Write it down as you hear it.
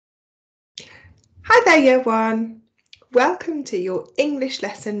Hi there, year one. Welcome to your English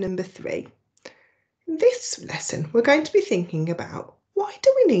lesson number 3. In this lesson, we're going to be thinking about why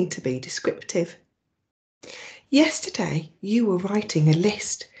do we need to be descriptive? Yesterday, you were writing a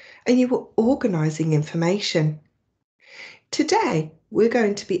list and you were organising information. Today, we're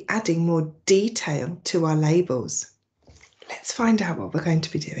going to be adding more detail to our labels. Let's find out what we're going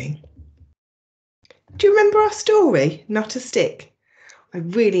to be doing. Do you remember our story, Not a Stick? I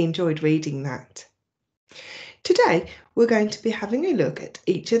really enjoyed reading that. Today, we're going to be having a look at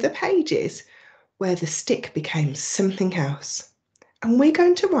each of the pages where the stick became something else. And we're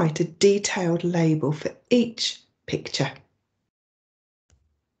going to write a detailed label for each picture.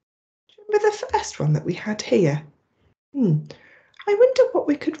 Remember the first one that we had here? I wonder what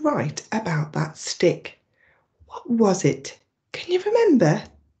we could write about that stick. What was it? Can you remember?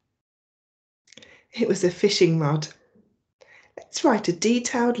 It was a fishing rod. Let's write a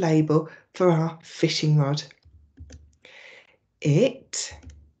detailed label for our fishing rod. It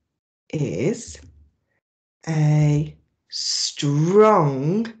is a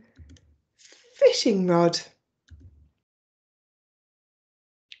strong fishing rod.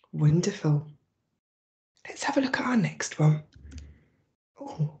 Wonderful. Let's have a look at our next one.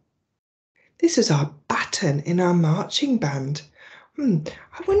 Oh, this is our baton in our marching band.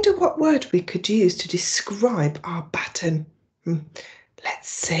 I wonder what word we could use to describe our baton. Let's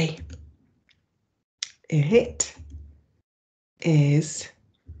see. It is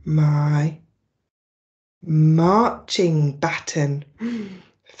my marching baton.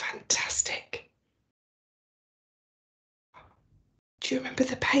 Fantastic. Do you remember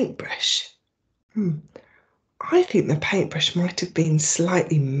the paintbrush? I think the paintbrush might have been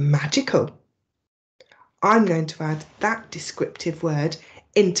slightly magical. I'm going to add that descriptive word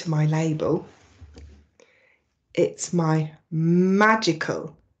into my label. It's my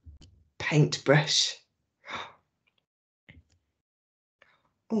magical paintbrush.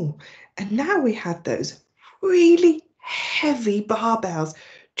 Oh, and now we have those really heavy barbells.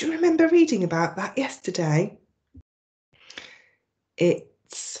 Do you remember reading about that yesterday?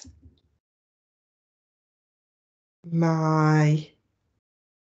 It's my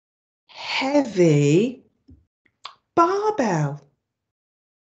heavy barbell.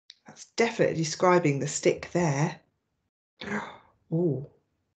 That's definitely describing the stick there. Oh,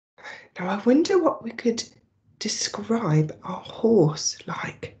 now I wonder what we could describe our horse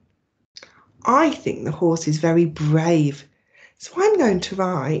like. I think the horse is very brave. So I'm going to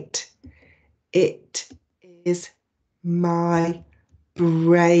write, it is my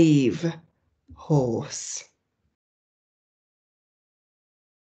brave horse.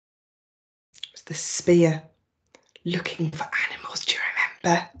 It's the spear, looking for animals, do you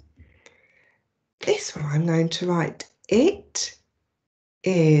remember? This one I'm going to write, it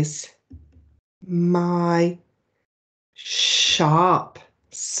is my sharp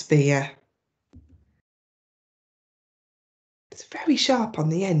spear. It's very sharp on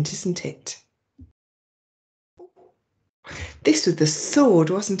the end, isn't it? This was the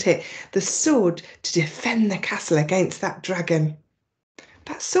sword, wasn't it? The sword to defend the castle against that dragon.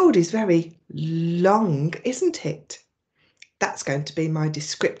 That sword is very long, isn't it? That's going to be my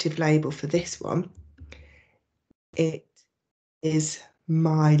descriptive label for this one. It is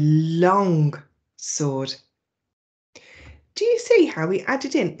my long sword. Do you see how we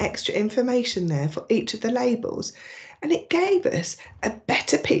added in extra information there for each of the labels? And it gave us a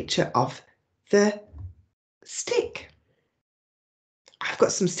better picture of the stick. I've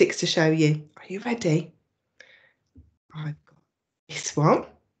got some sticks to show you. Are you ready? I've got this one.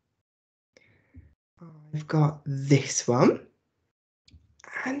 I've got this one.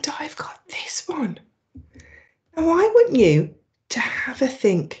 And I've got this one. Now I want you to have a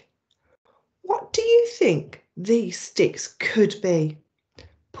think. What do you think these sticks could be?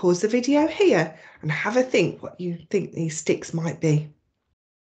 Pause the video here and have a think what you think these sticks might be.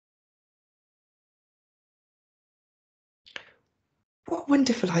 What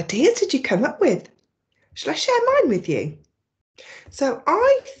wonderful ideas did you come up with? Shall I share mine with you? So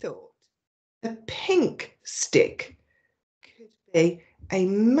I thought the pink stick could be a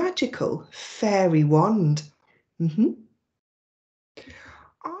magical fairy wand.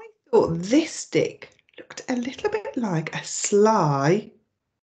 I thought this stick looked a little bit like a sly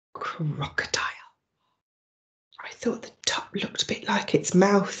crocodile. I thought the top looked a bit like its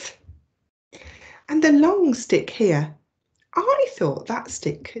mouth. And the long stick here, I thought that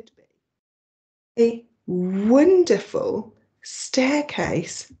stick could be a wonderful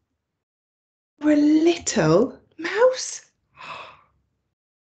staircase for a little mouse.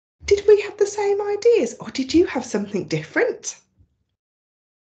 Did we have the same ideas or did you have something different?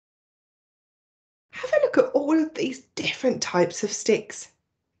 all of these different types of sticks.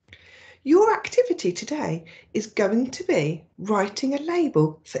 Your activity today is going to be writing a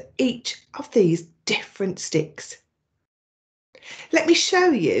label for each of these different sticks. Let me show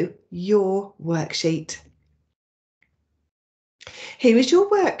you your worksheet. Here is your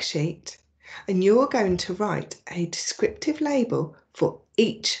worksheet, and you're going to write a descriptive label for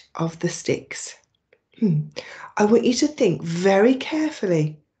each of the sticks. I want you to think very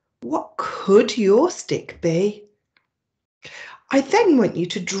carefully. What could your stick be? I then want you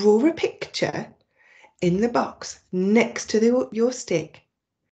to draw a picture in the box next to your stick.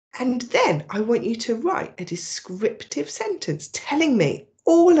 And then I want you to write a descriptive sentence telling me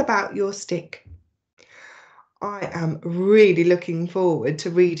all about your stick. I am really looking forward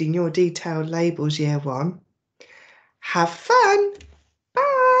to reading your detailed labels, Year 1. Have fun!